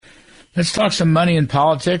Let's talk some money and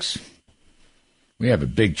politics. We have a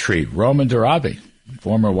big treat. Roma Daravi,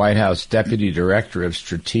 former White House Deputy Director of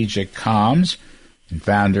Strategic Comms and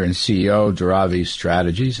founder and CEO, Daravi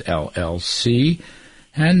Strategies, LLC,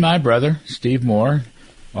 and my brother, Steve Moore,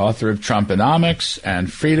 author of Trumponomics and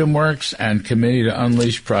FreedomWorks and Committee to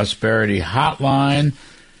Unleash Prosperity Hotline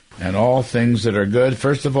and all things that are good.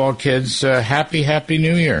 First of all, kids, happy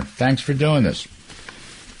New Year. Thanks for doing this.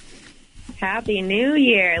 Happy New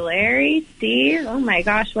Year, Larry, Steve. Oh, my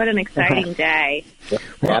gosh, what an exciting day.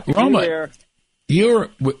 Happy Roma, New Year.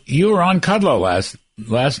 You were on Kudlow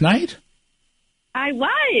last night? I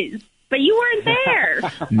was, but you weren't there.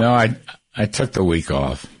 No, I took the week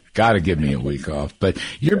off. Got to give me a week off. But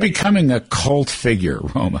you're becoming a cult figure,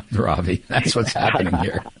 Roma Daravi. That's what's happening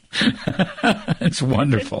here. It's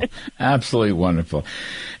wonderful. Absolutely wonderful.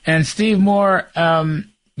 And Steve Moore,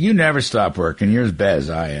 you never stop working. You're as bad as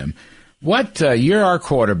I am. You're our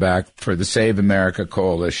quarterback for the Save America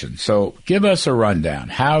Coalition. So give us a rundown.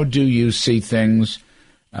 How do you see things?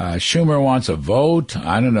 Schumer wants a vote.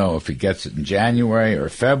 I don't know if he gets it in January or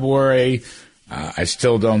February. I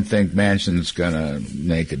still don't think Manchin's going to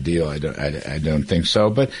make a deal. I don't think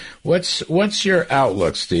so. But what's your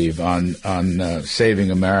outlook, Steve, on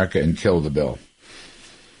saving America and kill the bill?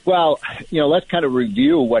 Well, let's kind of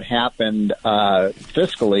review what happened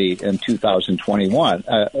fiscally in 2021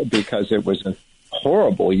 because it was a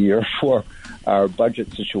horrible year for our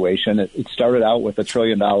budget situation. It started out with $1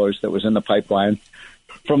 trillion that was in the pipeline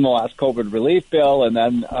from the last COVID relief bill. And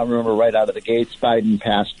then I remember right out of the gates, Biden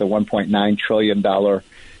passed the $1.9 trillion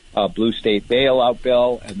blue state bailout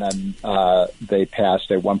bill. And then they passed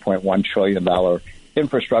a $1.1 trillion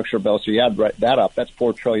infrastructure bill. So you add that up, that's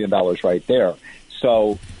 $4 trillion right there.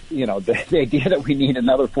 So, the idea that we need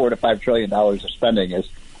another $4 to $5 trillion of spending is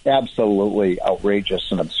absolutely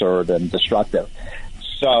outrageous and absurd and destructive.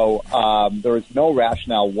 So there is no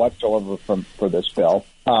rationale whatsoever for this bill.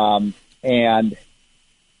 And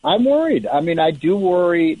I'm worried. I mean, I do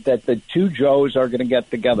worry that the two Joes are going to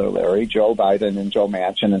get together, Larry, Joe Biden and Joe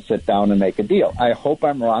Manchin, and sit down and make a deal. I hope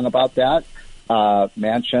I'm wrong about that.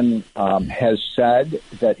 Manchin has said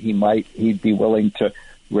that he'd be willing to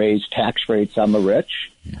raise tax rates on the rich.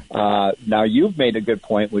 Now, you've made a good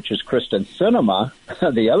point, which is Kristen Sinema,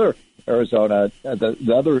 the other Arizona,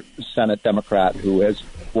 the other Senate Democrat who has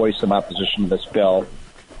voiced some opposition to this bill,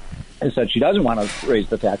 and said she doesn't want to raise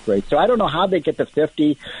the tax rate. So I don't know how they get to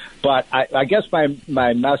 50, but I guess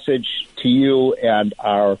my message to you and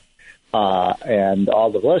our and all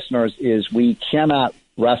the listeners is we cannot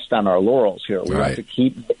rest on our laurels here. We have to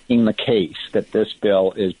keep making the case that this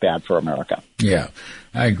bill is bad for America. Yeah,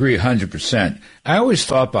 I agree 100%. I always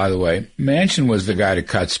thought, by the way, Manchin was the guy to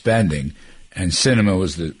cut spending, and Sinema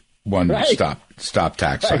was the one to stop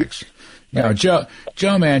tax hikes. Now, Joe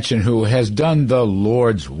Manchin, who has done the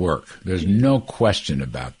Lord's work, there's no question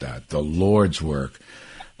about that, the Lord's work,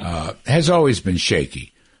 has always been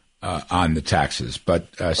shaky on the taxes.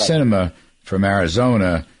 But Sinema from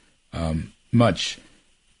Arizona, much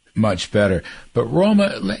better. But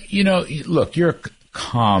Roma, look, you're a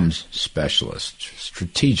comms specialist,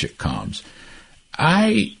 strategic comms.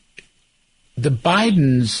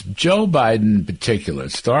 Joe Biden in particular,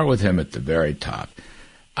 start with him at the very top.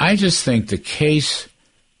 I just think the case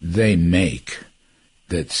they make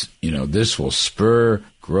that, this will spur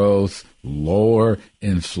growth, lower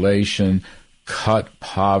inflation, cut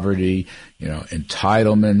poverty,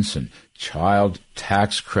 entitlements and child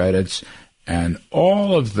tax credits, and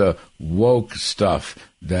all of the woke stuff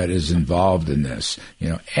that is involved in this.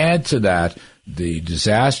 Add to that the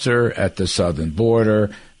disaster at the southern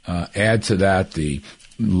border, add to that the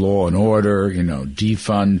law and order,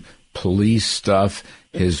 defund police stuff,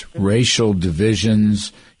 his racial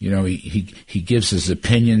divisions. He gives his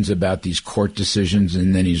opinions about these court decisions,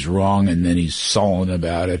 and then he's wrong, and then he's sullen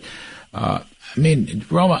about it.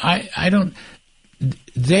 Roma, I don't.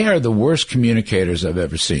 They are the worst communicators I've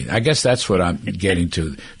ever seen. I guess that's what I'm getting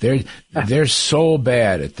to. They're so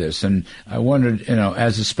bad at this, and I wondered,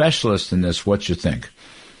 as a specialist in this, what you think.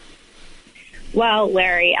 Well,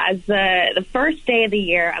 Larry, as the first day of the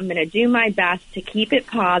year, I'm going to do my best to keep it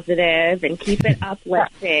positive and keep it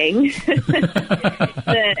uplifting.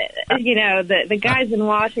 The guys in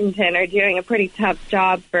Washington are doing a pretty tough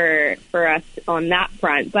job for us on that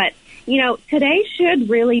front. But, today should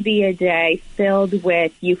really be a day filled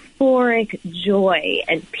with euphoric joy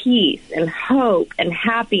and peace and hope and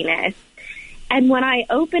happiness. And when I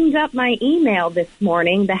opened up my email this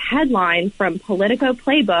morning, the headline from Politico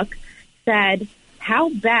Playbook said, "How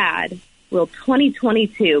bad will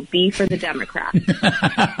 2022 be for the Democrats?"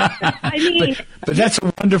 But that's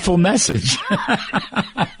a wonderful message.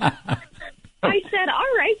 said,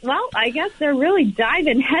 all right, well, I guess they're really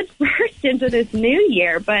diving headfirst into this new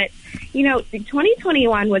year. But,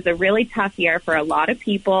 2021 was a really tough year for a lot of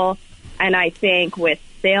people. And I think with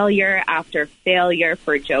failure after failure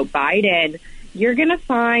for Joe Biden, you're going to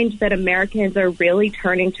find that Americans are really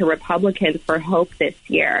turning to Republicans for hope this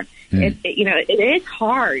year. It is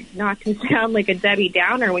hard not to sound like a Debbie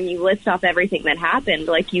Downer when you list off everything that happened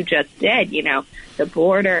like you just did, the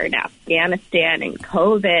border and Afghanistan and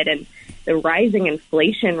COVID and the rising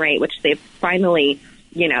inflation rate, which they've finally,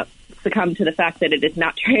 succumbed to the fact that it is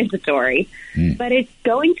not transitory. But it's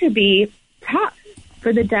going to be tough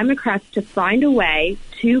for the Democrats to find a way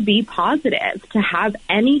to be positive, to have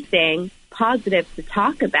anything positive to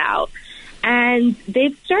talk about. And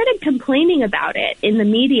they've started complaining about it in the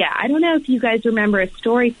media. I don't know if you guys remember a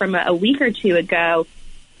story from a week or two ago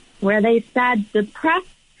where they said the press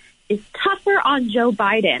is tougher on Joe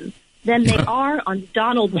Biden than they are on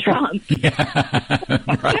Donald Trump. Yeah,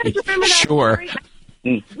 right. You guys remember that Sure. story?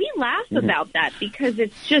 We laugh about that because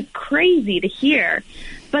it's just crazy to hear.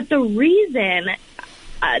 But the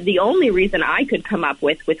only reason I could come up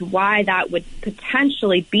with why that would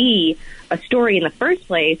potentially be a story in the first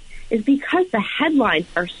place is because the headlines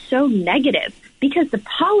are so negative, because the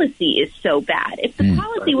policy is so bad. If the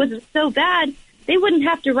policy wasn't so bad, they wouldn't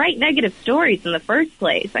have to write negative stories in the first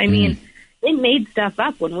place. I mean, they made stuff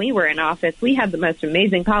up when we were in office. We had the most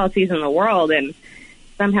amazing policies in the world, and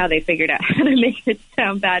somehow they figured out how to make it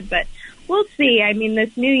sound bad. But we'll see. I mean,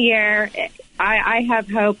 this new year, I have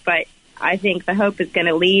hope, but I think the hope is going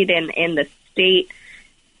to lead in the state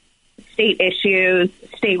issues,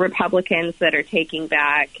 state Republicans that are taking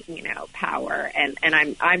back, power, and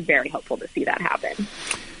I'm very hopeful to see that happen.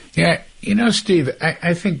 Yeah, Steve,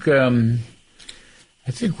 I think Rome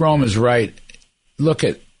is right. Look,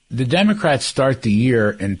 the Democrats start the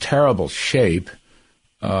year in terrible shape.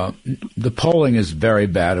 The polling is very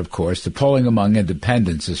bad, of course. The polling among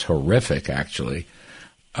independents is horrific, actually.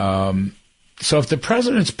 So if the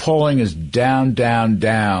president's polling is down,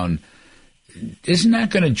 isn't that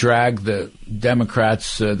going to drag the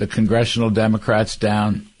Democrats, the congressional Democrats,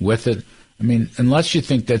 down with it? I mean, unless you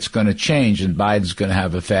think that's going to change and Biden's going to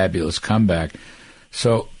have a fabulous comeback.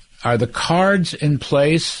 So are the cards in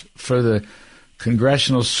place for the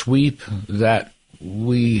congressional sweep that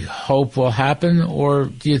we hope will happen, or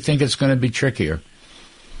do you think it's going to be trickier?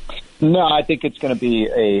 No, I think it's going to be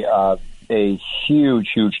a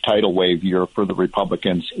huge tidal wave year for the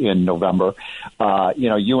Republicans in November.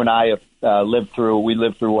 You and I have lived through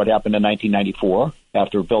what happened in 1994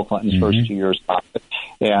 after Bill Clinton's first 2 years in office,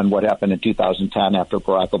 and what happened in 2010 after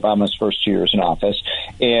Barack Obama's first 2 years in office.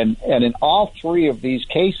 And in all three of these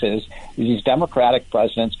cases, these Democratic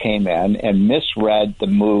presidents came in and misread the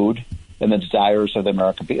mood and the desires of the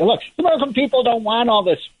American people. Look, the American people don't want all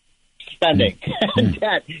this spending and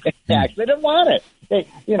debt and tax. They didn't want it.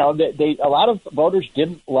 A lot of voters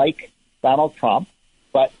didn't like Donald Trump,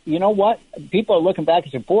 but you know what? People are looking back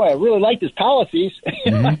and saying, "Boy, I really like his policies."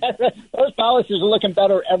 Those policies are looking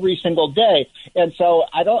better every single day. And so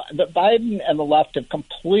Biden and the left have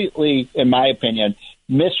completely, in my opinion,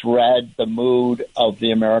 misread the mood of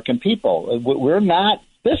the American people. We're not.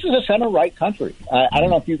 This is a center-right country. I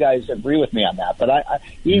don't know if you guys agree with me on that, but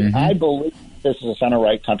I believe this is a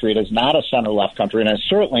center-right country. It is not a center-left country, and it's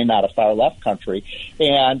certainly not a far-left country.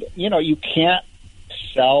 And, you can't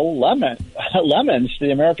sell lemons to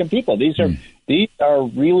the American people. These are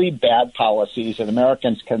really bad policies, and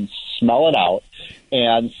Americans can smell it out.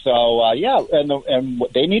 And so, and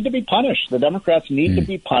they need to be punished. The Democrats need to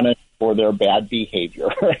be punished for their bad behavior.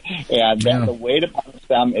 And the way to punish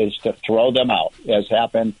them is to throw them out, as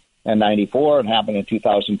happened in 94 and happened in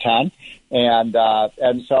 2010.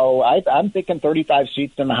 And so I'm thinking 35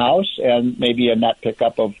 seats in the House and maybe a net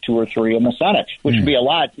pickup of 2 or 3 in the Senate, which would be a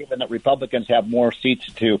lot, given that Republicans have more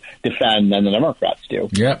seats to defend than the Democrats do.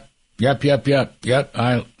 Yep.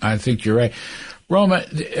 I think you're right. Roma,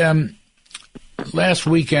 last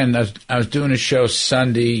weekend I was doing a show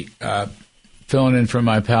Sunday, filling in for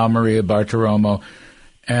my pal Maria Bartiromo,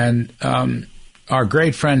 and our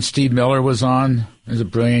great friend Steve Miller was on. He's a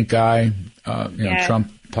brilliant guy,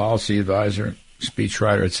 Trump policy advisor,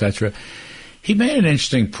 speechwriter, etc. He made an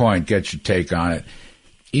interesting point. Get your take on it.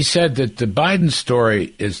 He said that the Biden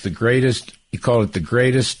story is the greatest. He called it the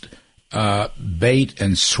greatest bait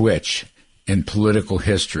and switch in political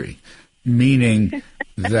history, meaning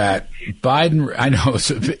that Biden. I know it's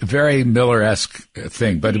a very Miller-esque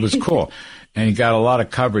thing, but it was cool, and he got a lot of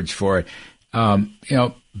coverage for it.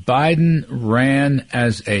 Biden ran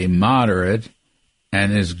as a moderate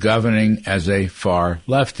and is governing as a far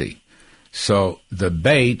lefty. So the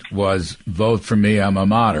bait was vote for me, I'm a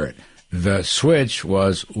moderate. the switch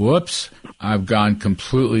was, whoops, I've gone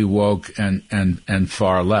completely woke and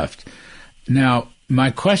far left. Now,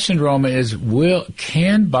 my question, Roma, is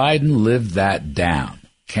can Biden live that down?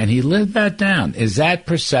 Can he live that down? Is that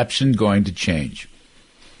perception going to change?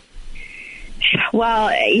 Well,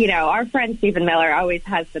 our friend Stephen Miller always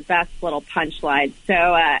has the best little punchline. So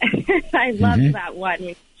I loved that one.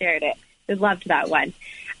 You shared it. I loved that one.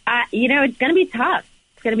 It's going to be tough.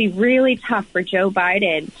 It's going to be really tough for Joe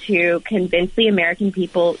Biden to convince the American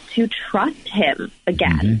people to trust him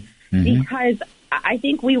again. Because I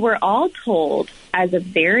think we were all told as a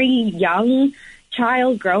very young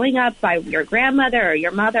child growing up by your grandmother or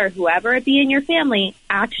your mother, whoever it be in your family,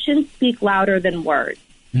 actions speak louder than words.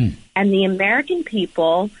 And the American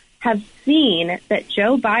people have seen that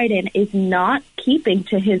Joe Biden is not keeping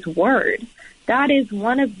to his word. That is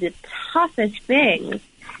one of the toughest things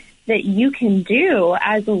that you can do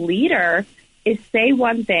as a leader, is say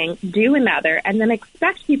one thing, do another, and then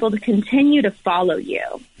expect people to continue to follow you.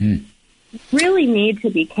 You really need to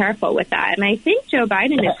be careful with that. And I think Joe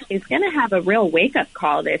Biden is going to have a real wake-up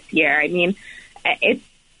call this year. I mean,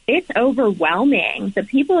 it's overwhelming. The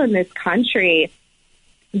people in this country,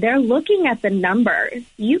 they're looking at the numbers.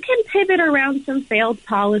 You can pivot around some failed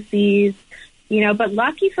policies, but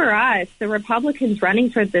lucky for us, the Republicans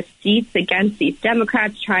running for the seats against these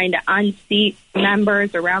Democrats trying to unseat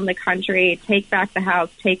members around the country, take back the House,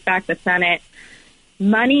 take back the Senate.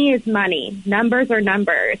 Money is money. Numbers are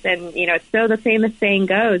numbers. And, so the famous saying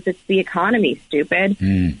goes, it's the economy, stupid.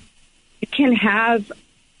 You can have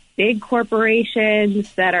big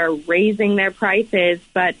corporations that are raising their prices,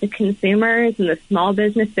 but the consumers and the small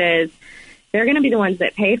businesses, they're going to be the ones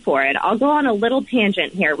that pay for it. I'll go on a little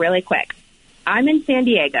tangent here really quick. I'm in San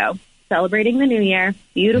Diego celebrating the New Year,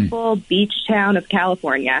 beautiful beach town of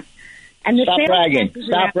California. And the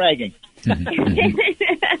Stop bragging.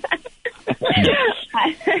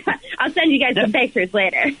 I'll send you guys some pictures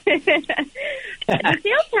later. The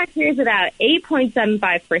sales tax here is about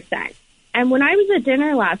 8.75%. And when I was at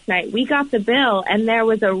dinner last night, we got the bill, and there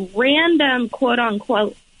was a random,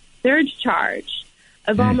 quote-unquote, surge charge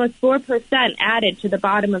of almost 4% added to the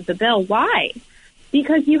bottom of the bill. Why?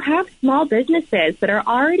 Because you have small businesses that are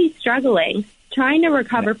already struggling, trying to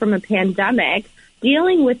recover from a pandemic,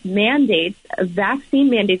 dealing with mandates, vaccine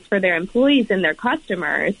mandates for their employees and their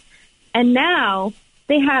customers, and now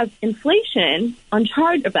they have inflation on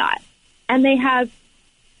charge of that. And they have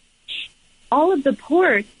all of the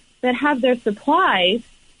ports that have their supplies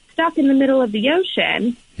stuck in the middle of the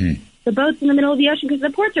ocean, the boats in the middle of the ocean because the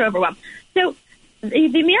ports are overwhelmed. So the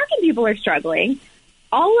American people are struggling.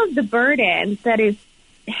 All of the burden that is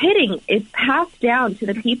hitting is passed down to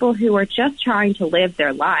the people who are just trying to live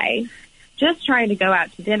their life, just trying to go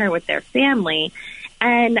out to dinner with their family.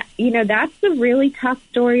 And, that's a really tough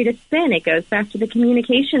story to spin. It goes back to the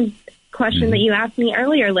communications question that you asked me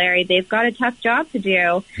earlier, Larry. They've got a tough job to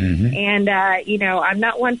do. And, I'm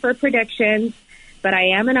not one for predictions, but I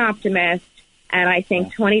am an optimist. And I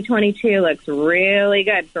think 2022 looks really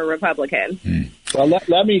good for Republicans. Well,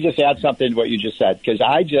 let me just add something to what you just said, because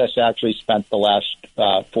I just actually spent the last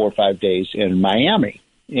 4 or 5 days in Miami.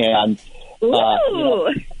 And I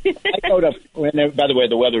go to, by the way,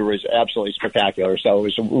 the weather was absolutely spectacular, so it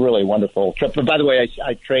was a really wonderful trip. But by the way,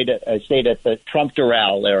 I stayed at the Trump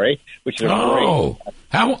Doral, Larry, which is great.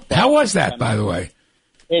 How was that, by the way?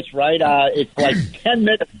 It's right. It's like 10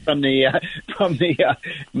 minutes from the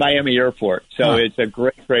Miami airport, so it's a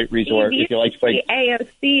great resort. You if you like to play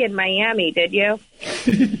AOC in Miami, did you?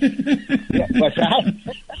 What's that?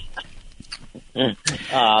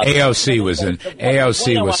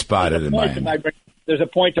 AOC was spotted in Miami. There's a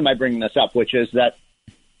point to my bringing this up, which is that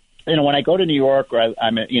when I go to New York, or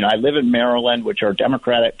I live in Maryland, which are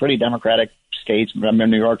pretty democratic states.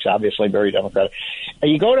 New York's obviously very democratic.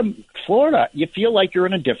 And you go to Florida, you feel like you're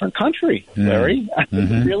in a different country, Larry.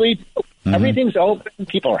 Really, everything's open.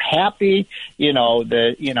 People are happy.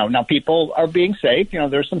 Now people are being safe.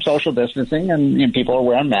 There's some social distancing, and people are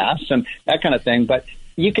wearing masks and that kind of thing. But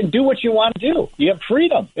you can do what you want to do. You have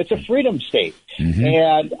freedom. It's a freedom state.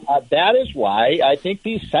 And that is why I think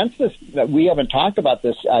these census, we haven't talked about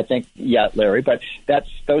this, I think, yet, Larry, but that's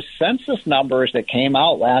those census numbers that came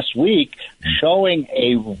out last week showing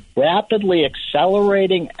a rapidly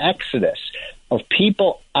accelerating exodus of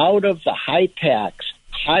people out of the high tax,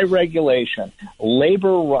 high regulation,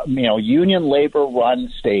 union labor run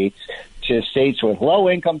states to states with low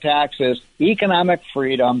income taxes, economic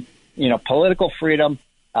freedom, political freedom.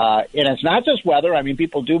 And it's not just weather. I mean,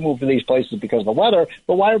 people do move to these places because of the weather,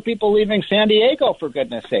 but why are people leaving San Diego, for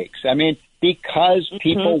goodness sakes? I mean, because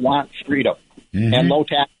people want freedom and low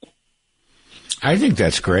taxes. I think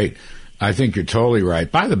that's great. I think you're totally right.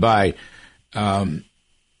 By the by,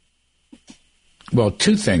 well,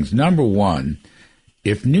 two things. Number one,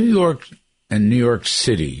 if New York and New York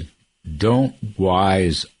City don't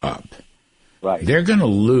wise up, right, they're going to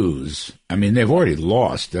lose. I mean, they've already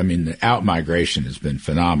lost. I mean, the out-migration has been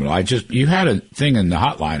phenomenal. You had a thing in the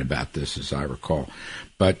hotline about this, as I recall.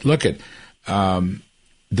 But look at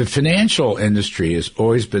the financial industry has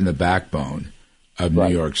always been the backbone of New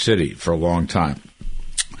York City for a long time.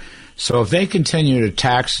 So if they continue to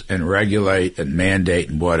tax and regulate and mandate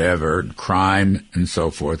and whatever, and crime and so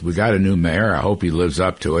forth, we got a new mayor. I hope he lives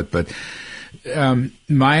up to it. But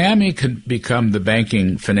Miami could become the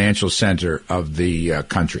banking financial center of the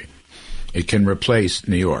country. It can replace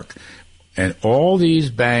New York. And all these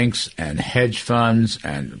banks and hedge funds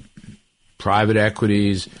and private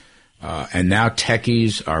equities and now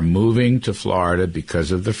techies are moving to Florida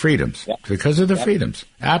because of the freedoms. Yep. Because of the freedoms.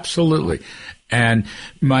 Absolutely. And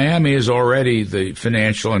Miami is already the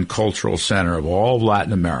financial and cultural center of all of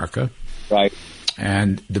Latin America. Right.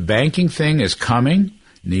 And the banking thing is coming.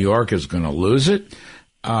 New York is going to lose it.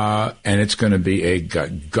 And it's going to be a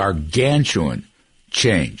gargantuan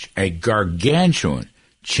change. A gargantuan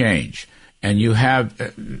change. And you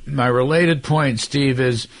have, my related point, Steve,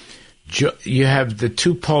 is you have the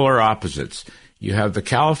two polar opposites. You have the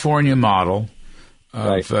California model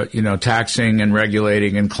of taxing and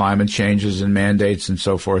regulating and climate changes and mandates and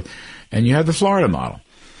so forth, and you have the Florida model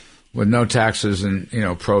with no taxes and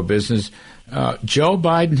pro-business. Joe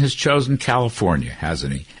Biden has chosen California,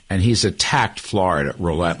 hasn't he? And he's attacked Florida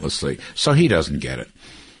relentlessly, so he doesn't get it.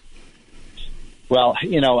 Well,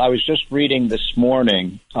 I was just reading this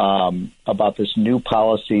morning about this new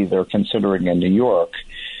policy they're considering in New York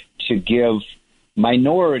to give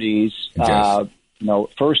minorities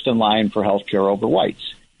first in line for health care over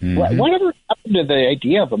whites. Mm-hmm. Whatever happened to the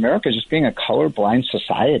idea of America just being a colorblind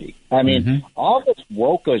society? I mean, all this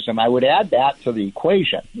wokeism, I would add that to the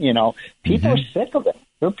equation. People are sick of it.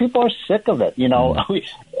 People are sick of it.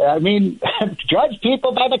 I mean, judge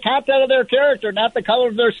people by the content of their character, not the color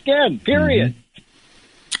of their skin, period.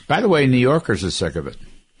 By the way, New Yorkers are sick of it.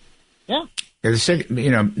 Yeah. They're sick.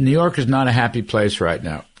 New York is not a happy place right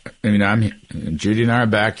now. I mean, Judy and I are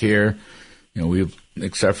back here. We've,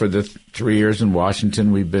 except for the 3 years in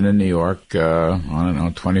Washington, we've been in New York,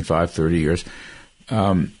 25, 30 years.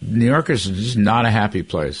 New York is just not a happy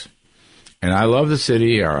place. And I love the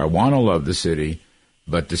city, or I want to love the city,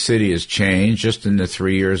 but the city has changed just in the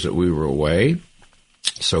 3 years that we were away.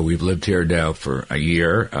 So we've lived here now for a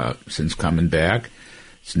year since coming back.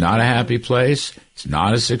 It's not a happy place. It's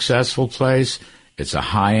not a successful place. It's a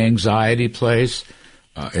high anxiety place.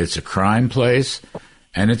 It's a crime place.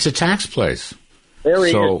 And it's a tax place.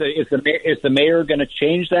 Larry, is the mayor going to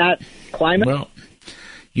change that climate? Well,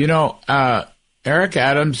 Eric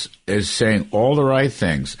Adams is saying all the right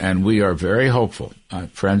things, and we are very hopeful.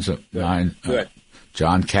 Friends of mine,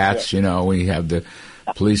 John Katz, we have the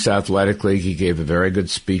Police Athletic League. He gave a very good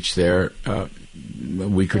speech there a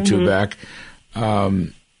week or two back.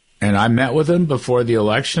 And I met with him before the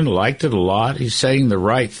election, liked it a lot. He's saying the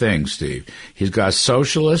right thing, Steve. He's got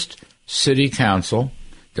socialist city council.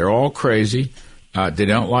 They're all crazy. They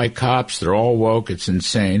don't like cops. They're all woke. It's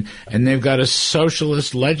insane. And they've got a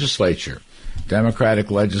socialist legislature,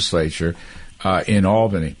 Democratic legislature in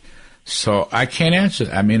Albany. So I can't answer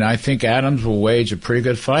that. I mean, I think Adams will wage a pretty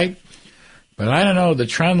good fight. But I don't know. The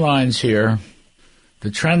trend lines here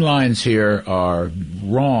are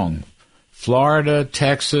wrong. Florida,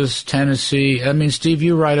 Texas, Tennessee. I mean, Steve,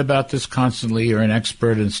 you write about this constantly. You're an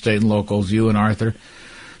expert in state and locals, you and Arthur.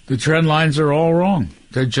 The trend lines are all wrong.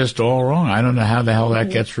 They're just all wrong. I don't know how the hell that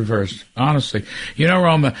gets reversed, honestly.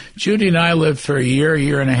 Roma, Judy and I lived for a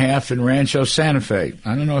year and a half in Rancho Santa Fe.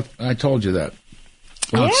 I don't know if I told you that.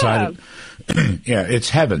 Outside yeah, it's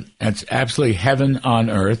heaven. It's absolutely heaven on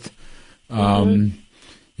earth.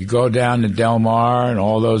 You go down to Del Mar and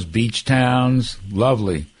all those beach towns.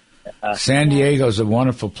 Lovely. San Diego's a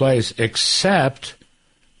wonderful place, except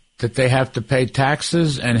that they have to pay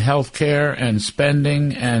taxes and health care and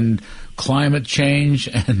spending and climate change,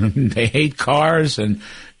 and they hate cars, and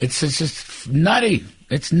it's just nutty.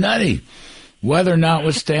 It's nutty, weather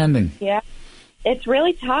notwithstanding. Yeah, it's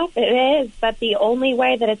really tough. It is, but the only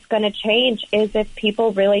way that it's going to change is if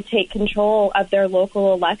people really take control of their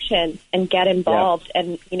local elections and get involved. Yeah.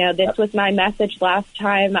 And, this was my message last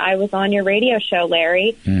time I was on your radio show,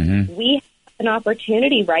 Larry. We have an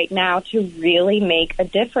opportunity right now to really make a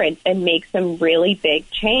difference and make some really big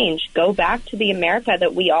change. Go back to the America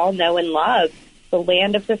that we all know and love, the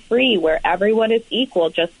land of the free, where everyone is equal,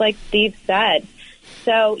 just like Steve said.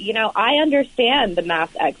 So, I understand the mass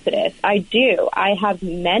exodus. I do. I have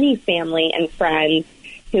many family and friends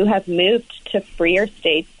who have moved to freer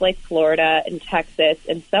states like Florida and Texas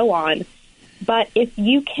and so on. But if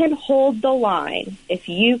you can hold the line, if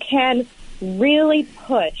you can really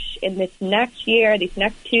push in this next year, these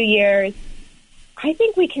next 2 years, I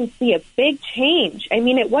think we can see a big change. I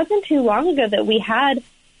mean, it wasn't too long ago that we had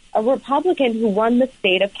a Republican who won the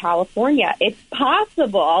state of California. It's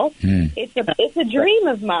possible. It's a dream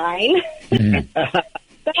of mine.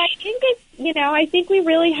 But I think I think we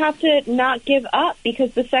really have to not give up,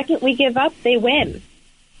 because the second we give up, they win.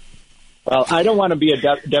 Well, I don't want to be a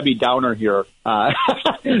Debbie Downer here,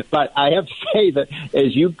 but I have to say that,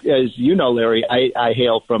 as you know, Larry, I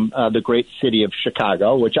hail from the great city of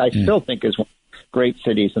Chicago, which I still think is one of the great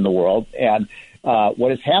cities in the world. And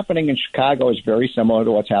what is happening in Chicago is very similar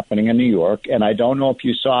to what's happening in New York. And I don't know if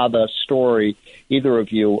you saw the story, either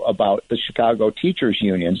of you, about the Chicago teachers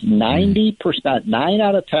unions. 90%, 9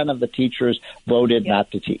 out of 10 of the teachers voted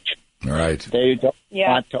not to teach. Right. They don't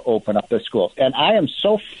want to open up the schools. And I am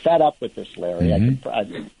so fed up with this, Larry.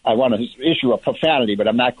 I want to issue a profanity, but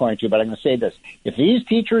I'm not going to. But I'm going to say this. If these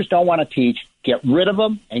teachers don't want to teach, get rid of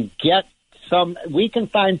them and get we can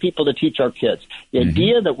find people to teach our kids. The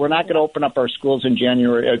idea that we're not going to open up our schools in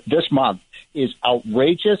January, this month, is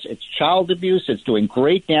outrageous. It's child abuse. It's doing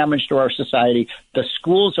great damage to our society. The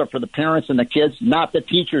schools are for the parents and the kids, not the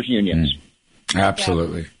teachers' unions.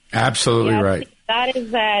 Absolutely. Absolutely right. That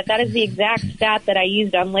is the exact stat that I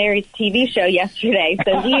used on Larry's TV show yesterday.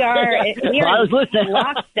 So we are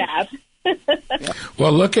lockstep.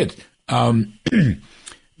 Well, look at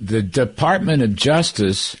the Department of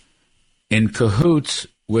Justice in cahoots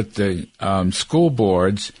with the school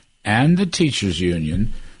boards and the teachers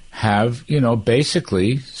union have,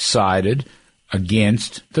 basically sided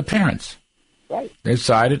against the parents. Right. They've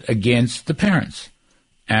sided against the parents.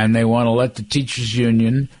 And they want to let the teachers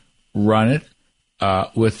union run it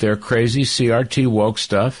with their crazy CRT woke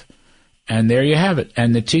stuff. And there you have it.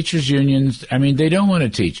 And the teachers unions, they don't want to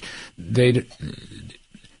teach.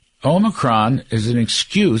 Omicron is an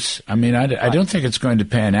excuse. I don't think it's going to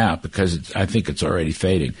pan out, because I think it's already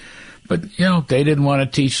fading. But, they didn't want to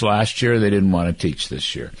teach last year. They didn't want to teach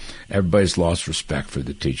this year. Everybody's lost respect for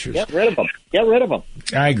the teachers. Get rid of them.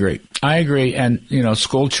 I agree. And,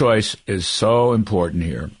 school choice is so important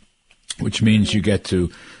here, which means you get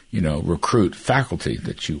to, recruit faculty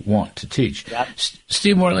that you want to teach. Yep.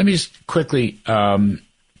 Steve Moore, let me just quickly, Kevin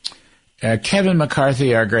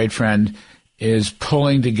McCarthy, our great friend, is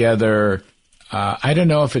pulling together, I don't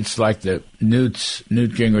know if it's like the Newt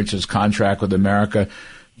Gingrich's contract with America,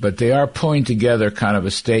 but they are pulling together kind of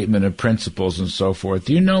a statement of principles and so forth.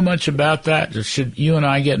 Do you know much about that? Should you and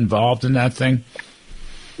I get involved in that thing?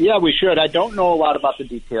 Yeah, we should. I don't know a lot about the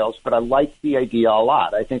details, but I like the idea a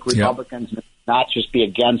lot. I think Republicans not just be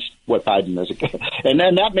against what Biden is against. And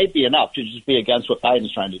then that may be enough to just be against what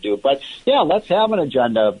Biden's trying to do. But, let's have an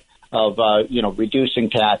agenda of reducing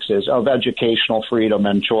taxes, of educational freedom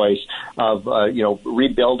and choice, of,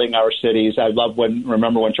 rebuilding our cities. I love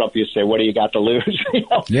remember when Trump used to say, what do you got to lose?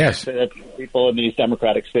 Yes. People in these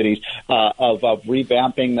democratic cities, of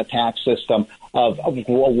revamping the tax system, of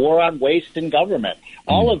war on waste in government.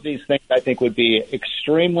 All of these things, I think, would be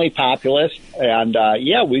extremely populist. And,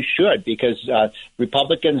 we should, because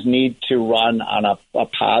Republicans need to run on a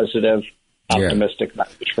positive, optimistic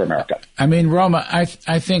message for America. Roma,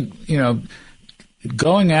 I think,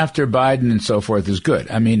 going after Biden and so forth is good.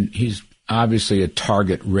 He's obviously a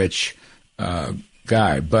target-rich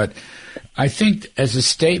guy. But I think as a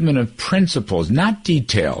statement of principles, not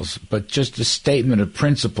details, but just a statement of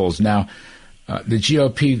principles. Now, the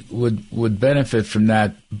GOP would benefit from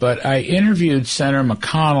that. But I interviewed Senator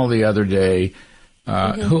McConnell the other day,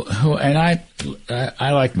 who and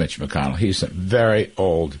I like Mitch McConnell. He's a very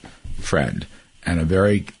old friend and a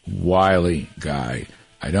very wily guy.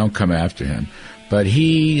 I don't come after him. But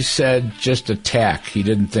he said just attack. He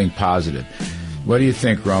didn't think positive. What do you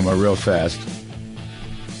think, Roma, real fast?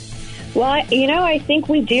 Well, I think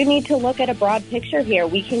we do need to look at a broad picture here.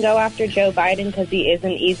 We can go after Joe Biden because he is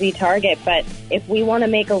an easy target. But if we want to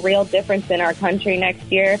make a real difference in our country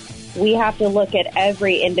next year, we have to look at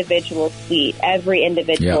every individual seat, every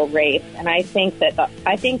individual race. And I think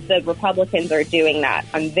the Republicans are doing that.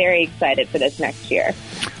 I'm very excited for this next year.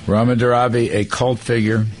 Roma Daravi, a cult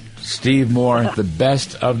figure. Steve Moore, the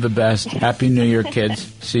best of the best. Happy New Year,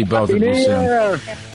 kids. See both of you soon.